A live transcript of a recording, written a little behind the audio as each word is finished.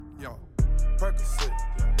Yo, Percocet,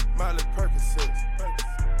 yeah. Miley Percocet,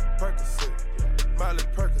 Percocet, yeah. Miley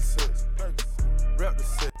Percocet, rep the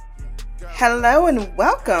set. Hello and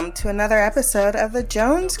welcome to another episode of the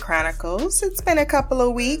Jones Chronicles. It's been a couple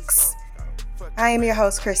of weeks. I am your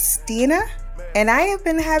host, Christina, and I have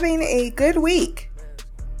been having a good week.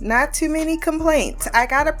 Not too many complaints. I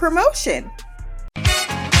got a promotion.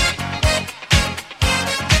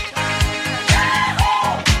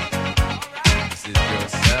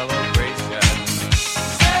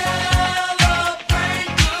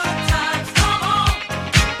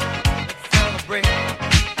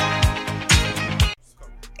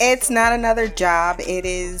 It's not another job. It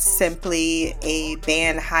is simply a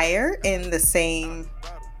band hire in the same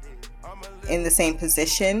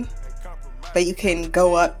position, but you can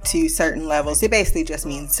go up to certain levels. It basically just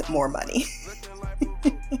means more money.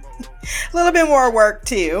 A little bit more work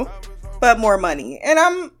too, but more money. And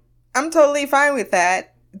I'm totally fine with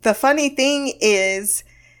that. The funny thing is,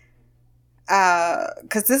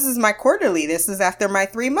 because this is my quarterly, this is after my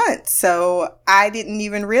 3 months. So I didn't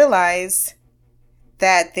even realize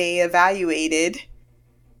that they evaluated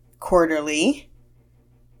quarterly.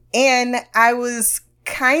 And I was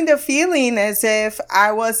kind of feeling as if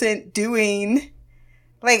I wasn't doing,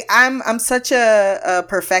 like, I'm such a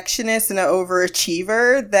perfectionist and an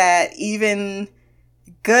overachiever that even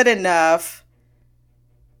good enough,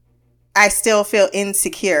 I still feel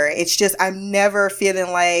insecure. It's just, I'm never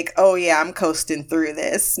feeling like, oh yeah, I'm coasting through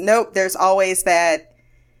this. Nope. There's always that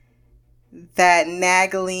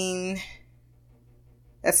nagging.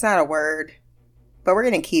 That's not a word, but we're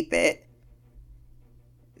going to keep it.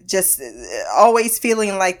 Just always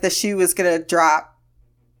feeling like the shoe is going to drop.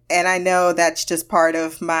 And I know that's just part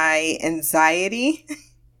of my anxiety.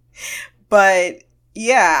 But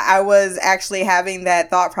yeah, I was actually having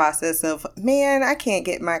that thought process of, man, I can't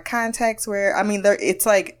get my contacts where, it's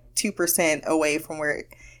like 2% away from where it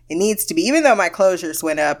needs to be. Even though my closures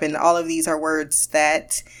went up, and all of these are words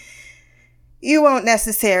that you won't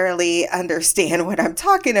necessarily understand what I'm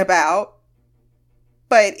talking about,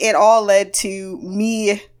 but it all led to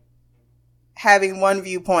me having one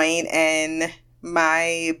viewpoint and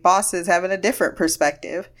my bosses having a different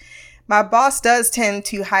perspective. My boss does tend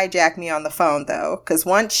to hijack me on the phone though, because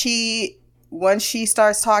once she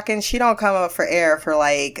starts talking, she don't come up for air for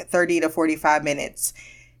like 30 to 45 minutes.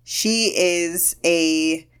 She's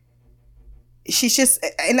just,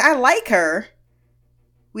 and I like her.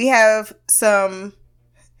 We have some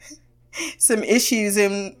issues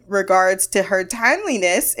in regards to her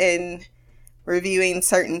timeliness in reviewing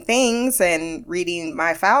certain things and reading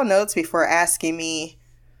my file notes before asking me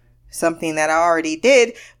something that I already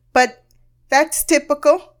did. But that's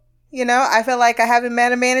typical. You know, I feel like I haven't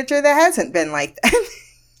met a manager that hasn't been like that.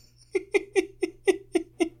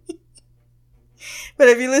 But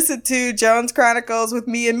if you listen to Jones Chronicles with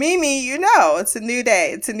me and Mimi, you know, it's a new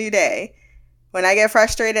day. It's a new day. When I get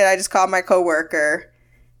frustrated, I just call my coworker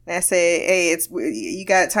and I say, hey, you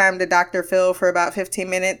got time to Dr. Phil for about 15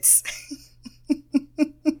 minutes?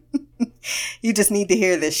 You just need to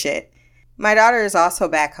hear this shit. My daughter is also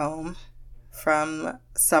back home from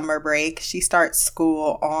summer break. She starts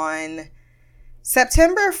school on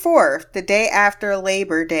September 4th, the day after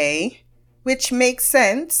Labor Day, which makes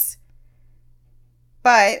sense.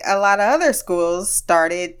 But a lot of other schools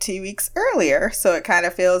started 2 weeks earlier. So it kind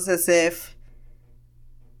of feels as if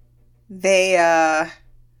they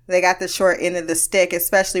got the short end of the stick,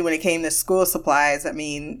 especially when it came to school supplies. I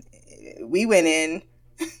mean, we went in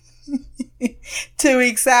 2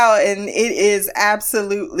 weeks out and it is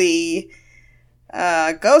absolutely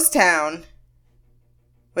ghost town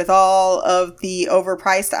with all of the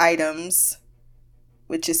overpriced items,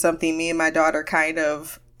 which is something me and my daughter kind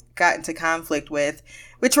of got into conflict with,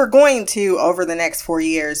 which we're going to over the next 4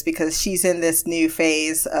 years because she's in this new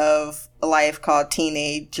phase of life called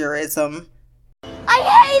teenagerism. I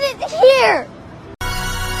hate it here!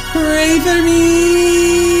 Pray for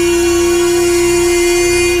me!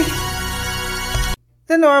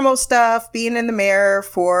 The normal stuff, being in the mirror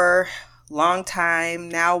for a long time,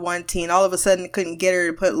 now wanting, all of a sudden couldn't get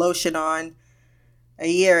her to put lotion on a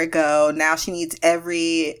year ago. Now she needs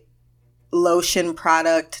every lotion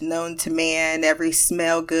product known to man, every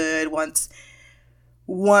smell good. Once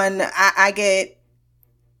one, I get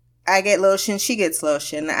lotion, she gets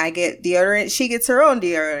lotion. I get deodorant, she gets her own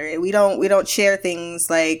deodorant. We don't share things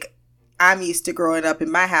like I'm used to growing up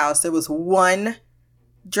in my house. There was one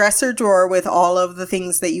dresser drawer with all of the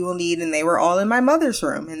things that you will need, and they were all in my mother's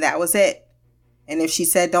room, and that was it. And if she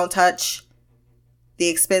said don't touch the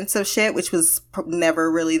expensive shit, which was never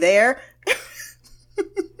really there,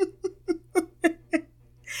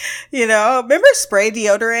 You know, remember spray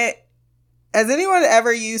deodorant? Has anyone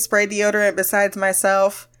ever used spray deodorant besides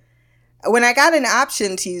myself? When I got an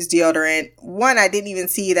option to use deodorant, one, I didn't even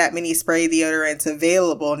see that many spray deodorants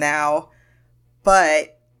available now,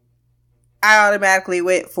 but I automatically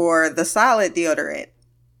went for the solid deodorant.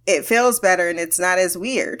 It feels better and it's not as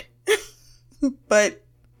weird. But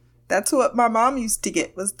that's what my mom used to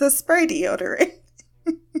get, was the spray deodorant.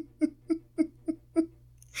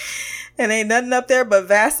 And ain't nothing up there but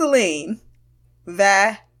Vaseline.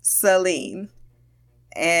 Vaseline.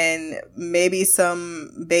 And maybe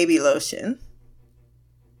some baby lotion.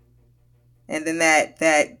 And then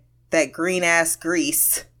that green ass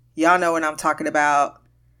grease. Y'all know what I'm talking about.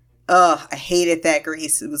 Ugh, I hated that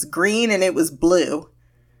grease. It was green and it was blue.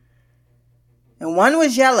 And one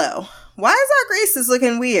was yellow. Why is our greases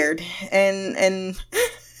looking weird and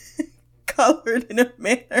colored in a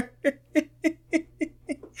manner?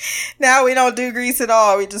 Now we don't do grease at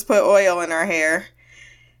all. We just put oil in our hair.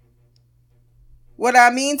 What I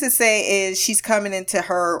mean to say is she's coming into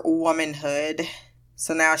her womanhood.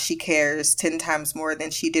 So now she cares 10 times more than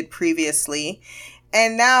she did previously.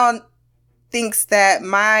 And now thinks that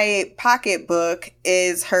my pocketbook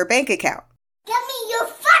is her bank account. Give me your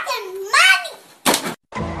fucking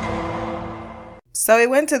money! So we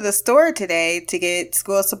went to the store today to get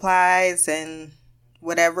school supplies and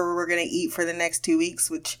whatever we're going to eat for the next 2 weeks,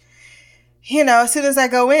 which, you know, as soon as I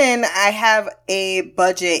go in, I have a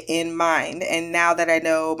budget in mind. And now that I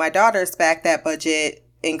know my daughter's back, that budget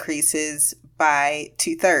increases by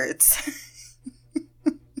 2/3.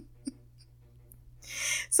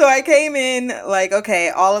 So I came in like, okay,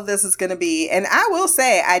 all of this is going to be, and I will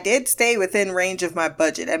say I did stay within range of my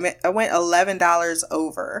budget. I went $11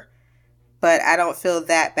 over, but I don't feel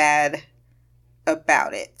that bad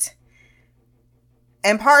about it.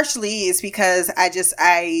 And partially is because I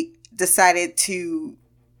decided to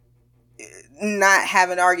not have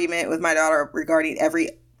an argument with my daughter regarding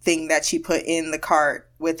everything that she put in the cart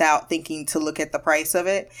without thinking to look at the price of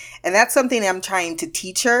it. And that's something I'm trying to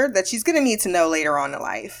teach her that she's going to need to know later on in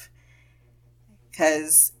life.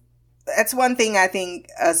 Because that's one thing I think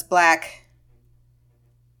us black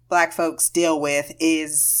folks deal with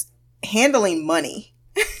is handling money.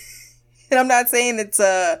 And I'm not saying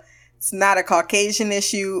it's not a Caucasian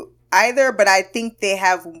issue either, but I think they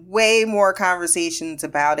have way more conversations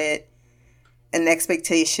about it and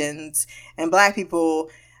expectations. And black people,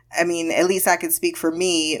 I mean, at least I can speak for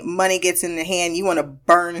me, money gets in the hand, you want to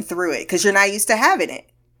burn through it because you're not used to having it.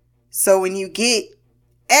 So when you get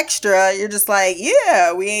extra, you're just like,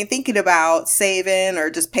 yeah, we ain't thinking about saving or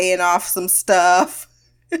just paying off some stuff.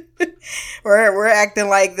 We're acting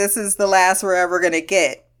like this is the last we're ever going to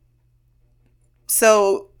get.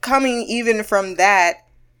 So coming even from that,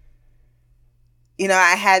 you know,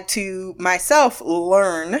 I had to myself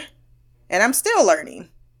learn, and I'm still learning.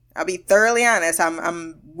 I'll be thoroughly honest.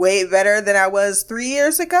 I'm way better than I was 3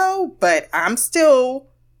 years ago, but I'm still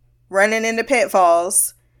running into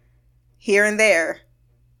pitfalls here and there.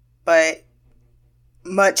 But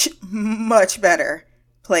much, much better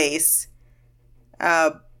place.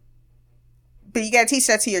 But you got to teach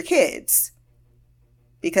that to your kids.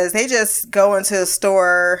 Because they just go into the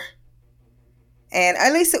store, and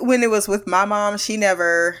at least when it was with my mom, she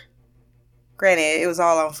never, granted, it was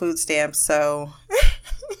all on food stamps, so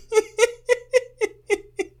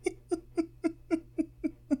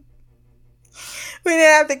we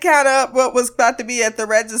didn't have to count up what was about to be at the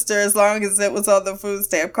register as long as it was on the food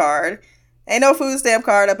stamp card. Ain't no food stamp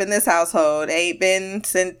card up in this household. Ain't been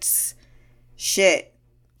since, shit,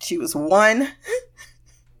 she was 2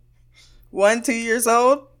 years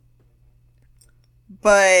old.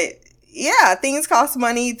 But yeah, things cost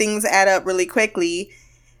money. Things add up really quickly.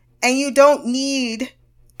 And you don't need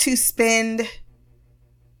to spend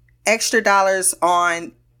extra dollars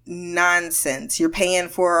on nonsense. You're paying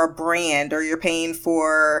for a brand, or you're paying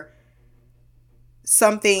for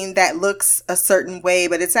something that looks a certain way,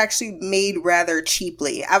 but it's actually made rather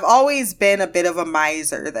cheaply. I've always been a bit of a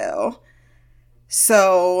miser though.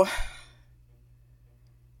 So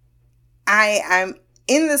I'm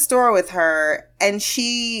in the store with her, and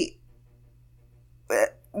she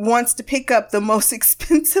wants to pick up the most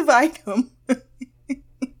expensive item.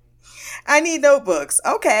 I need notebooks.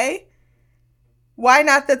 Okay. Why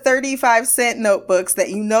not the 35-cent notebooks that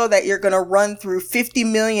you know that you're going to run through 50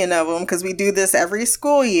 million of them, because we do this every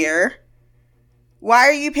school year? Why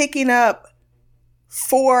are you picking up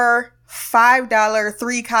 4 $5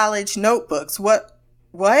 3 college notebooks? What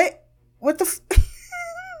the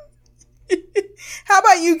How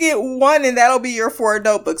about you get one and that'll be your 4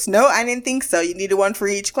 notebooks? No, I didn't think so. You needed one for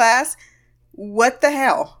each class? What the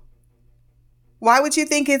hell? Why would you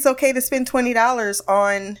think it's okay to spend $20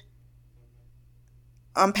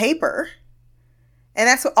 on paper? And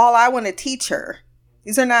that's all I want to teach her.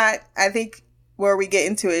 These are not, I think where we get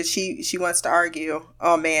into it, she wants to argue.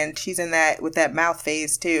 Oh man, she's in that with that mouth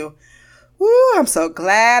phase too. Woo, I'm so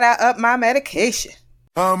glad I upped my medication.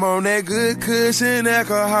 I'm on that good cushion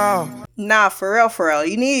alcohol. Nah, for real.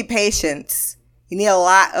 You need patience. You need a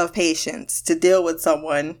lot of patience to deal with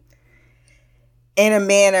someone in a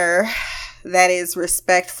manner that is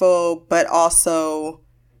respectful, but also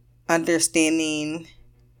understanding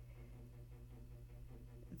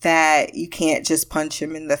that you can't just punch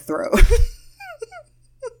him in the throat.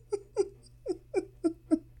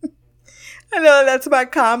 I know that's my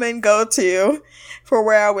common go-to for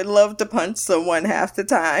where I would love to punch someone half the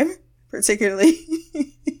time, particularly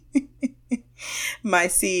my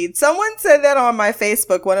seed. Someone said that on my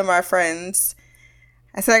Facebook, one of my friends.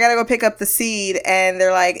 I said, I gotta go pick up the seed. And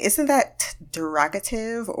they're like, isn't that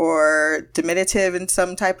derogative or diminutive in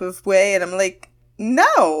some type of way? And I'm like,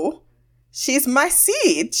 no, she's my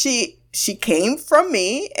seed. She came from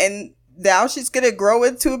me and now she's gonna grow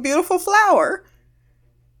into a beautiful flower.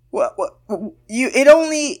 It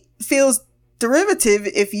only feels derivative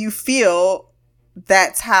if you feel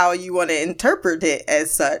that's how you want to interpret it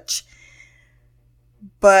as such.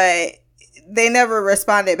 But they never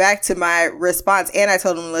responded back to my response. And I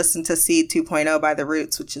told them to listen to Seed 2.0 by The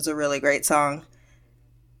Roots, which is a really great song.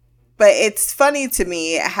 But it's funny to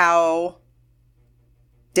me how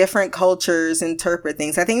different cultures interpret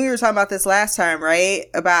things. I think we were talking about this last time, right?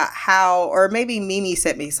 About how, or maybe Mimi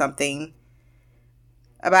sent me something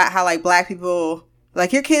about how like black people,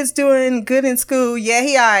 like, your kid's doing good in school. Yeah,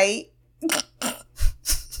 he aight.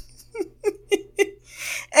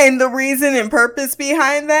 And the reason and purpose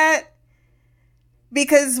behind that,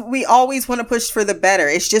 because we always want to push for the better.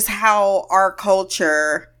 It's just how our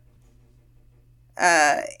culture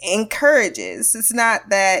encourages. It's not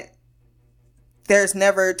that there's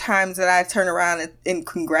never times that I turn around and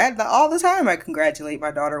all the time I congratulate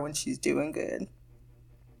my daughter when she's doing good.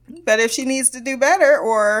 But if she needs to do better,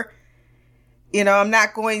 or, you know, I'm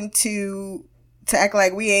not going to act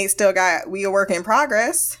like we a work in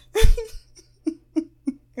progress.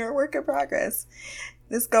 You're a work in progress.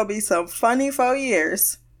 This gonna be some funny 4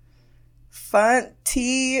 years. Fun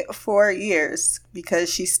tea 4 years,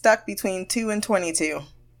 because she's stuck between 2 and 22.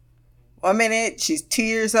 1 minute she's 2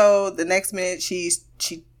 years old, the next minute she's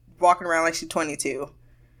walking around like she's 22.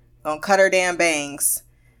 Gonna cut her damn bangs.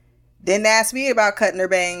 Didn't ask me about cutting her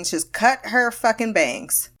bangs, just cut her fucking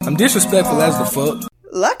bangs. I'm disrespectful as the fuck.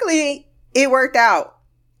 Luckily, it worked out.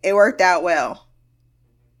 It worked out well.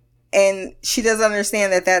 And she doesn't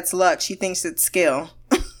understand that that's luck. She thinks it's skill.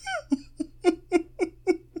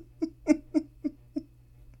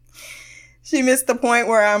 She missed the point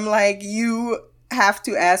where I'm like, you have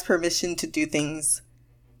to ask permission to do things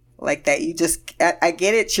like that. I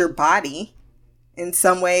get it's your body. In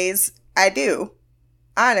some ways, I do.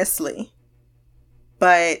 Honestly.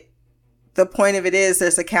 But the point of it is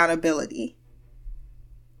there's accountability.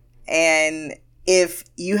 And if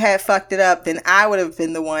you had fucked it up, then I would have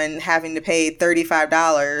been the one having to pay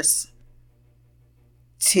 $35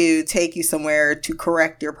 to take you somewhere to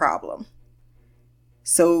correct your problem.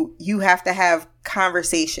 So you have to have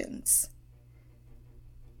conversations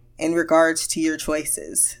in regards to your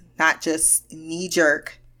choices, not just knee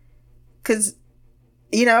jerk. Because,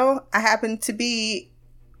 you know, I happen to be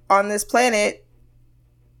on this planet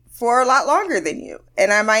for a lot longer than you,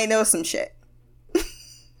 and I might know some shit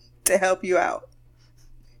to help you out.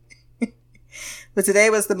 But today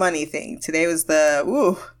was the money thing. Today was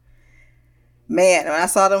man, when I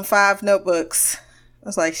saw them 5 notebooks, I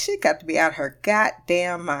was like, she got to be out her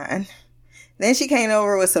goddamn mind. Then she came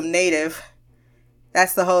over with some native.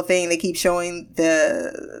 That's the whole thing. They keep showing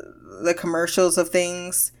the commercials of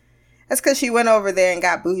things. That's because she went over there and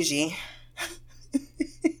got bougie.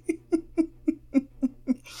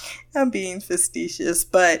 I'm being facetious,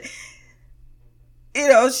 but you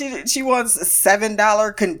know, she wants a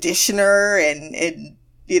 $7 conditioner, and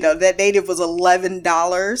you know that native was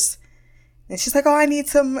 $11, and she's like, oh, I need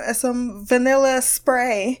some vanilla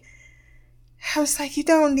spray. I was like, you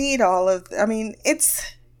don't need all of. I mean, it's,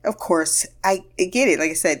 of course, I get it.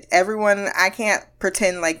 Like I said, everyone. I can't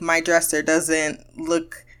pretend like my dresser doesn't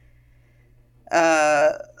look,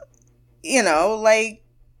 you know,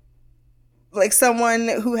 like someone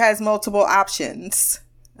who has multiple options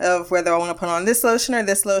of whether I want to put on this lotion or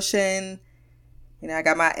this lotion. You know, I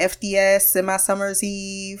got my FDS and my Summer's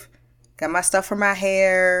Eve. Got my stuff for my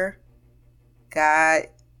hair. Got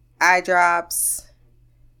eye drops.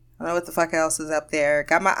 I don't know what the fuck else is up there.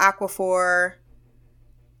 Got my Aquaphor.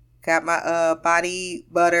 Got my body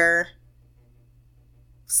butter.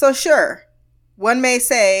 So sure, one may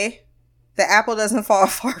say the apple doesn't fall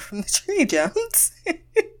far from the tree, Jones.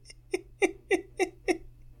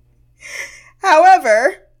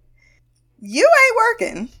 However, you ain't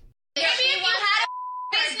working. Maybe if you had a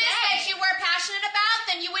business that you were passionate about,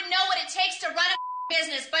 then you would know what it takes to run a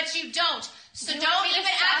business, but you don't. So don't even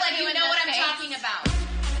act like you know what I'm talking about.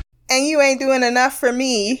 And you ain't doing enough for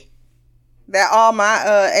me that all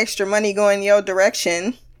my extra money going your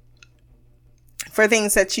direction for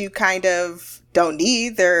things that you kind of don't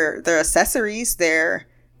need. They're accessories. They're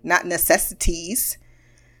not necessities.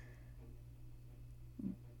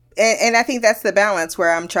 And I think that's the balance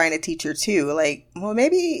where I'm trying to teach her too. Like, well,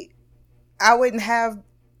 maybe I wouldn't have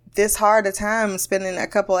this hard a time spending a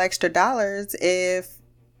couple extra dollars if,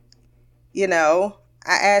 you know,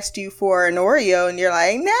 I asked you for an Oreo and you're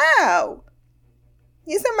like, no,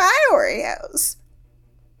 these are my Oreos.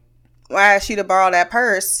 Well, I asked you to borrow that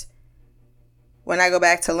purse when I go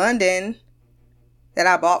back to London that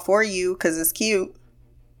I bought for you because it's cute.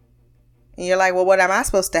 And you're like, well, what am I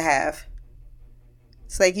supposed to have?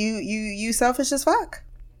 It's like you selfish as fuck.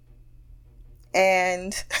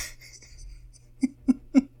 And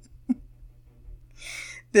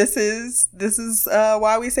this is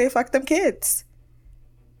why we say fuck them kids.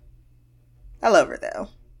 I love her though.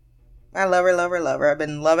 I love her. I've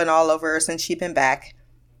been loving all over her since she's been back.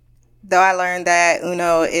 Though I learned that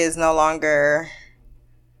Uno is no longer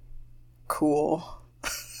cool.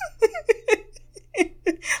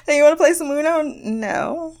 Hey, you want to play some Uno?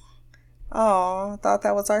 No. Oh, I thought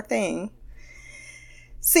that was our thing.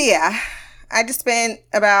 So yeah, I just spent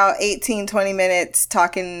about 18-20 minutes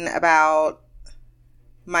talking about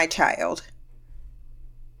my child.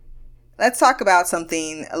 Let's talk about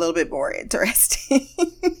something a little bit more interesting.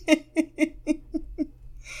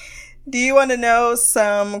 Do you want to know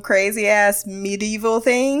some crazy ass medieval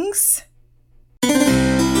things?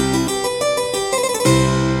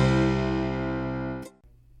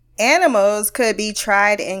 Animals could be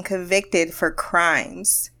tried and convicted for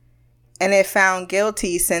crimes, and if found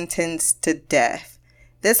guilty, sentenced to death.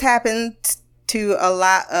 This happened to a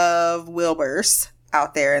lot of Wilburs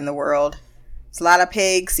out there in the world. It's a lot of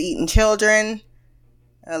pigs eating children,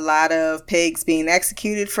 a lot of pigs being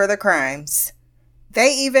executed for their crimes.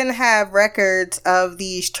 They even have records of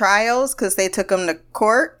these trials because they took them to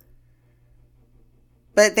court.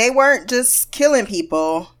 But they weren't just killing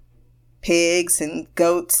people. Pigs and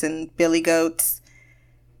goats and billy goats.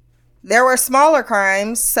 There were smaller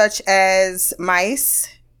crimes such as mice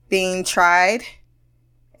being tried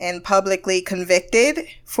and publicly convicted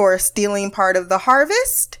for stealing part of the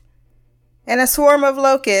harvest, and a swarm of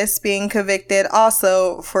locusts being convicted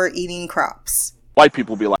also for eating crops. White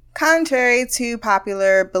people be like. Contrary to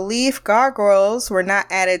popular belief, gargoyles were not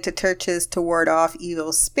added to churches to ward off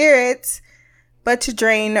evil spirits, but to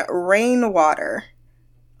drain rainwater.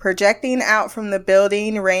 Projecting out from the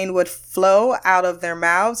building, rain would flow out of their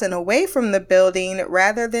mouths and away from the building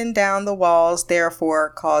rather than down the walls, therefore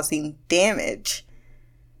causing damage.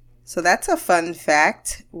 So that's a fun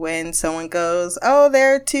fact when someone goes, oh,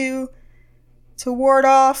 they're to ward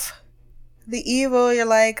off the evil. You're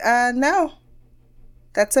like, no,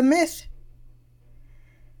 that's a myth.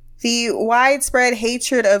 The widespread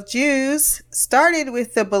hatred of Jews started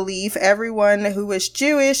with the belief everyone who was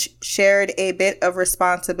Jewish shared a bit of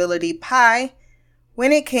responsibility pie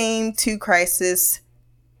when it came to Christ's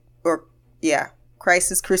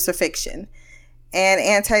crucifixion. And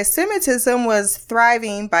anti-Semitism was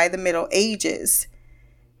thriving by the Middle Ages.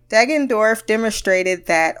 Deggendorf demonstrated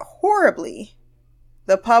that horribly.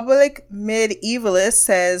 The public medievalist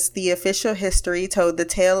says the official history told the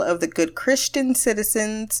tale of the good Christian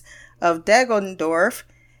citizens of Deggendorf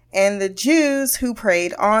and the Jews who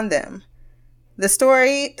preyed on them. The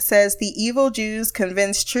story says the evil Jews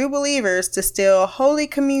convinced true believers to steal Holy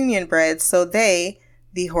Communion bread so they,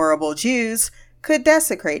 the horrible Jews, could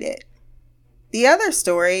desecrate it. The other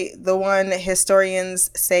story, the one historians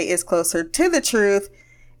say is closer to the truth,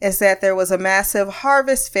 is that there was a massive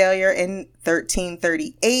harvest failure in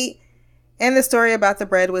 1338, and the story about the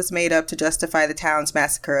bread was made up to justify the town's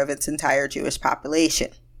massacre of its entire Jewish population.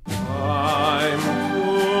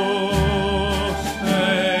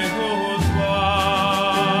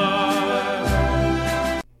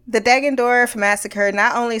 The Deggendorf massacre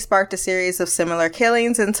not only sparked a series of similar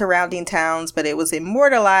killings in surrounding towns, but it was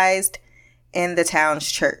immortalized in the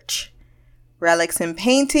town's church. Relics and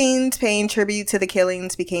paintings paying tribute to the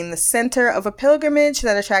killings became the center of a pilgrimage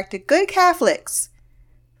that attracted good Catholics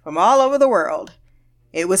from all over the world.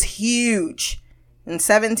 It was huge. In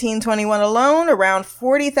 1721 alone, around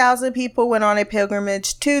 40,000 people went on a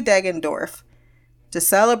pilgrimage to Deggendorf to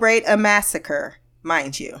celebrate a massacre,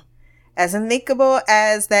 mind you. As unthinkable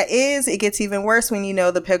as that is, it gets even worse when you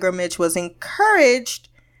know the pilgrimage was encouraged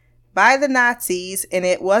by the Nazis, and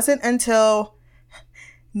it wasn't until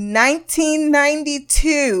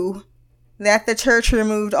 1992 that the church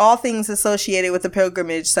removed all things associated with the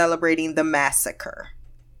pilgrimage celebrating the massacre.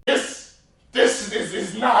 This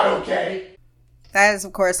is not okay. That is,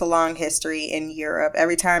 of course, a long history in Europe.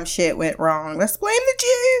 Every time shit went wrong, let's blame the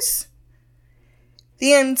Jews.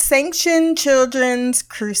 The Unsanctioned Children's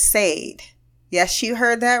Crusade. Yes, you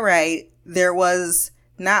heard that right. There was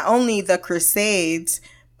not only the Crusades,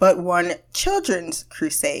 but one children's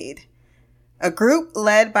crusade. A group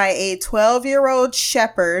led by a 12-year-old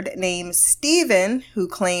shepherd named Stephen, who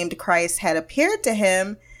claimed Christ had appeared to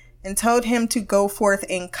him and told him to go forth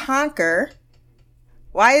and conquer.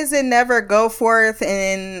 Why is it never go forth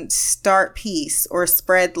and start peace or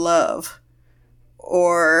spread love?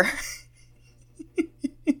 Or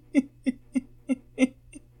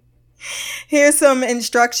here's some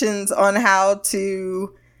instructions on how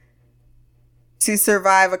to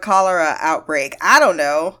survive a cholera outbreak. I don't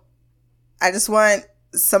know. I just want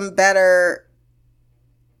some better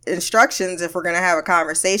instructions if we're going to have a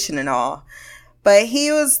conversation and all. But he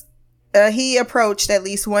approached at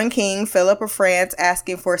least one king, Philip of France,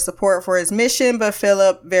 asking for support for his mission, but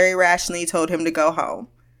Philip very rationally told him to go home.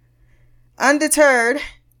 Undeterred,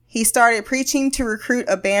 he started preaching to recruit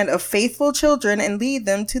a band of faithful children and lead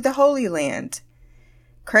them to the Holy Land.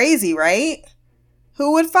 Crazy, right?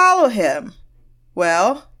 Who would follow him?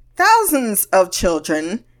 Well, thousands of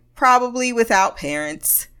children, probably without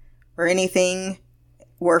parents or anything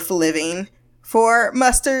worth living, for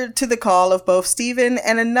mustered to the call of both Stephen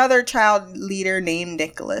and another child leader named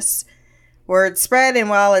Nicholas. Word spread, and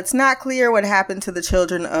while it's not clear what happened to the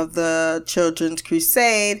children of the Children's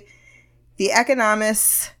Crusade, the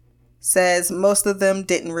Economist says most of them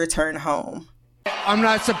didn't return home. I'm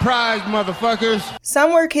not surprised, motherfuckers.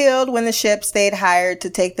 Some were killed when the ships they'd hired to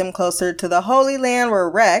take them closer to the Holy Land were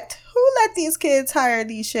wrecked. Who let these kids hire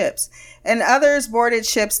these ships? And others boarded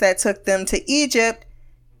ships that took them to Egypt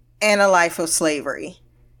and a life of slavery,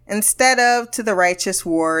 instead of to the righteous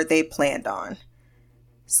war they planned on.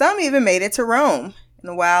 Some even made it to Rome,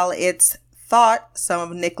 and while it's thought some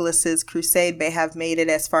of Nicholas's crusade may have made it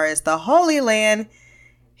as far as the Holy Land,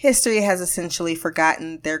 history has essentially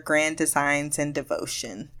forgotten their grand designs and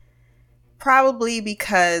devotion. Probably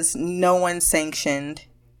because no one sanctioned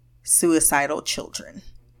suicidal children.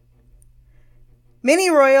 Many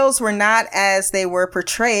royals were not as they were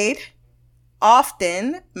portrayed,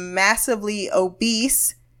 often massively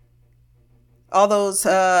obese. All those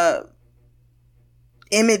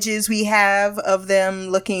images we have of them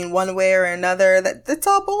looking one way or another, that's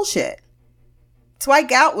all bullshit. That's why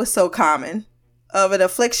gout was so common, of an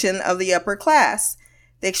affliction of the upper class.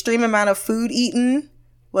 The extreme amount of food eaten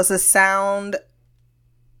was a sound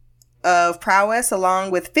of prowess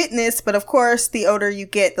along with fitness, but of course, the older you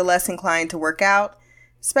get, the less inclined to work out,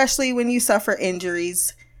 especially when you suffer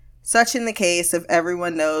injuries, such in the case of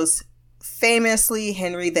everyone knows, famously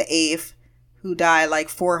Henry VIII, who died like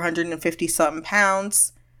 450-something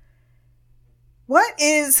pounds. What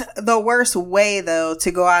is the worst way, though,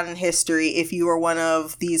 to go out in history if you were one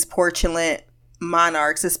of these portulent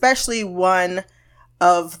monarchs, especially one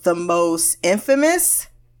of the most infamous?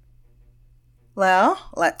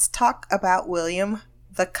 Well, let's talk about William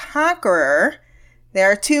the Conqueror.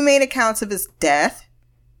 There are two main accounts of his death,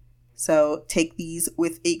 so take these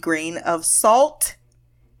with a grain of salt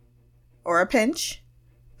or a pinch.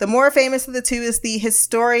 The more famous of the two is the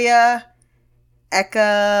Historia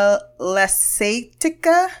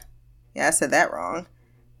Ecclesiastica. Yeah, I said that wrong.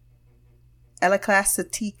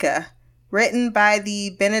 Ecclesiastica, written by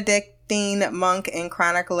the Benedictine monk and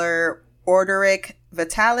chronicler Orderic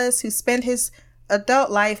Vitalis, who spent his adult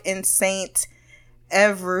life in Saint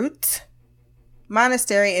Evrout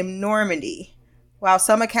Monastery in Normandy. While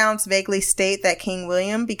some accounts vaguely state that King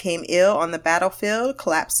William became ill on the battlefield,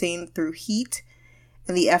 collapsing through heat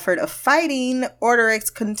and the effort of fighting, Orderic's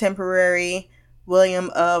contemporary William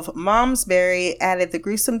of Malmesbury added the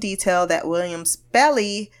gruesome detail that William's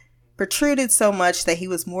belly protruded so much that he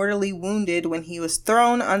was mortally wounded when he was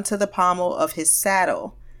thrown onto the pommel of his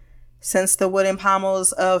saddle. Since the wooden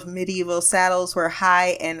pommels of medieval saddles were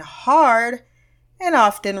high and hard, and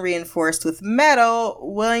often reinforced with metal,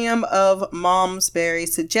 William of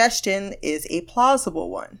Malmesbury's suggestion is a plausible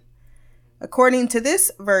one. According to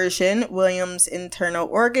this version, William's internal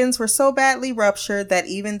organs were so badly ruptured that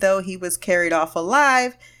even though he was carried off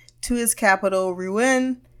alive to his capital,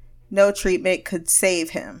 Rouen, no treatment could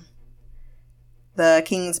save him. The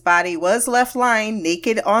king's body was left lying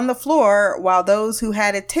naked on the floor, while those who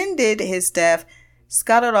had attended his death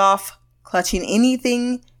scuttled off, clutching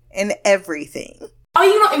anything and everything. Are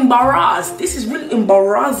you not embarrassed? This is really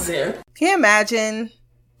embarrassing. Can you imagine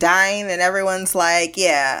dying and everyone's like,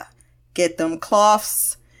 yeah, get them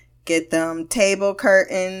cloths, get them table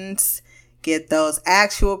curtains, get those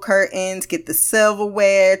actual curtains, get the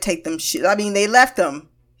silverware, take them they left him.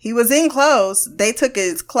 He was in clothes. They took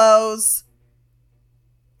his clothes.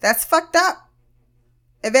 That's fucked up.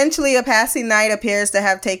 Eventually, a passing knight appears to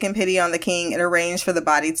have taken pity on the king and arranged for the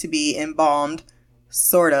body to be embalmed,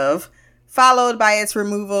 sort of, followed by its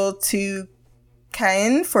removal to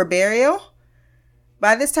Caen for burial.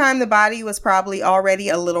 By this time, the body was probably already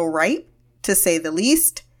a little ripe, to say the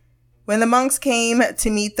least. When the monks came to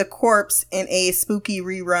meet the corpse in a spooky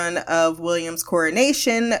rerun of William's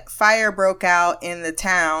coronation, fire broke out in the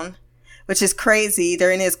town, which is crazy.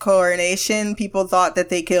 During his coronation, people thought that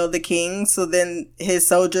they killed the king, so then his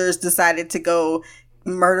soldiers decided to go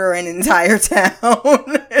murder an entire town.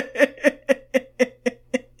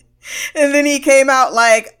 And then he came out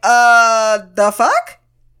like, the fuck?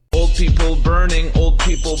 Old people burning,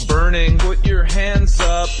 put your hands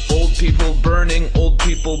up. Old people burning,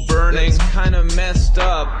 it's kinda messed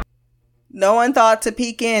up. No one thought to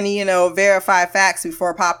peek in, verify facts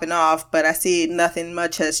before popping off, but I see nothing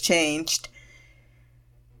much has changed.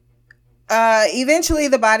 Eventually,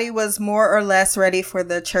 the body was more or less ready for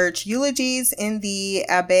the church eulogies in the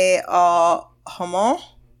Abbaye au Haumont.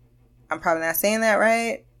 I'm probably not saying that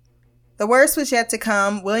right. The worst was yet to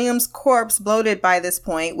come. William's corpse, bloated by this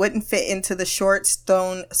point, wouldn't fit into the short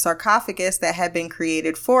stone sarcophagus that had been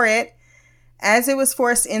created for it. As it was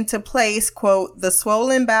forced into place, quote, the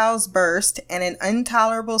swollen bowels burst and an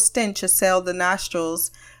intolerable stench assailed the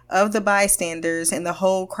nostrils of the bystanders and the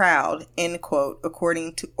whole crowd, end quote,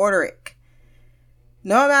 according to Orderic.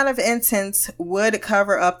 No amount of incense would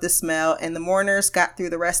cover up the smell, and the mourners got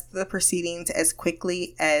through the rest of the proceedings as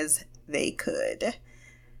quickly as they could.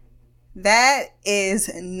 That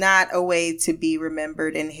is not a way to be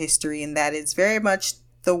remembered in history, and that is very much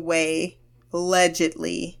the way,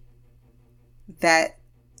 allegedly, that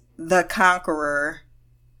the conqueror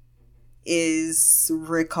is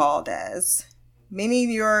recalled as.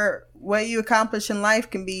 Meaning what you accomplish in life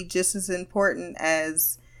can be just as important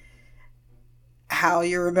as how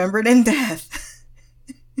you're remembered in death.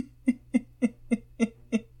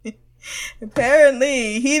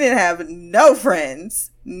 Apparently, he didn't have no friends.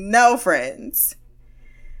 No friends.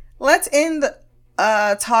 Let's end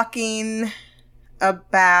talking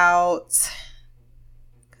about,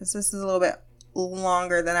 because this is a little bit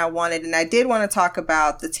longer than I wanted, and I did want to talk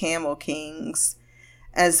about the Tamil kings,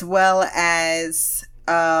 as well as,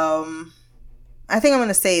 I think I'm going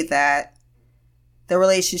to say that, the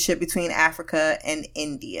relationship between Africa and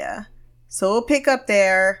India. So we'll pick up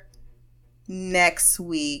there next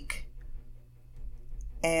week.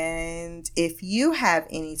 And if you have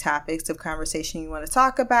any topics of conversation you want to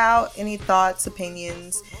talk about, any thoughts,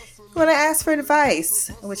 opinions, you want to ask for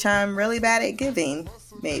advice, which I'm really bad at giving,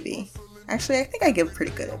 maybe. Actually, I think I give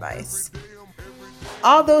pretty good advice.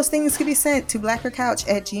 All those things can be sent to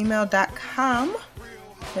blackercouch@gmail.com. You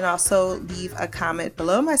can also leave a comment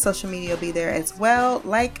below. My social media will be there as well.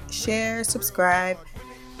 Like, share, subscribe.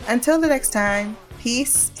 Until the next time,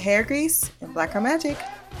 peace, hair grease, and blacker magic.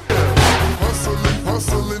 Hustling,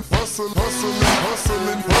 hustling, hustling, hustling,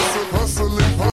 hustling, hustling, hustling.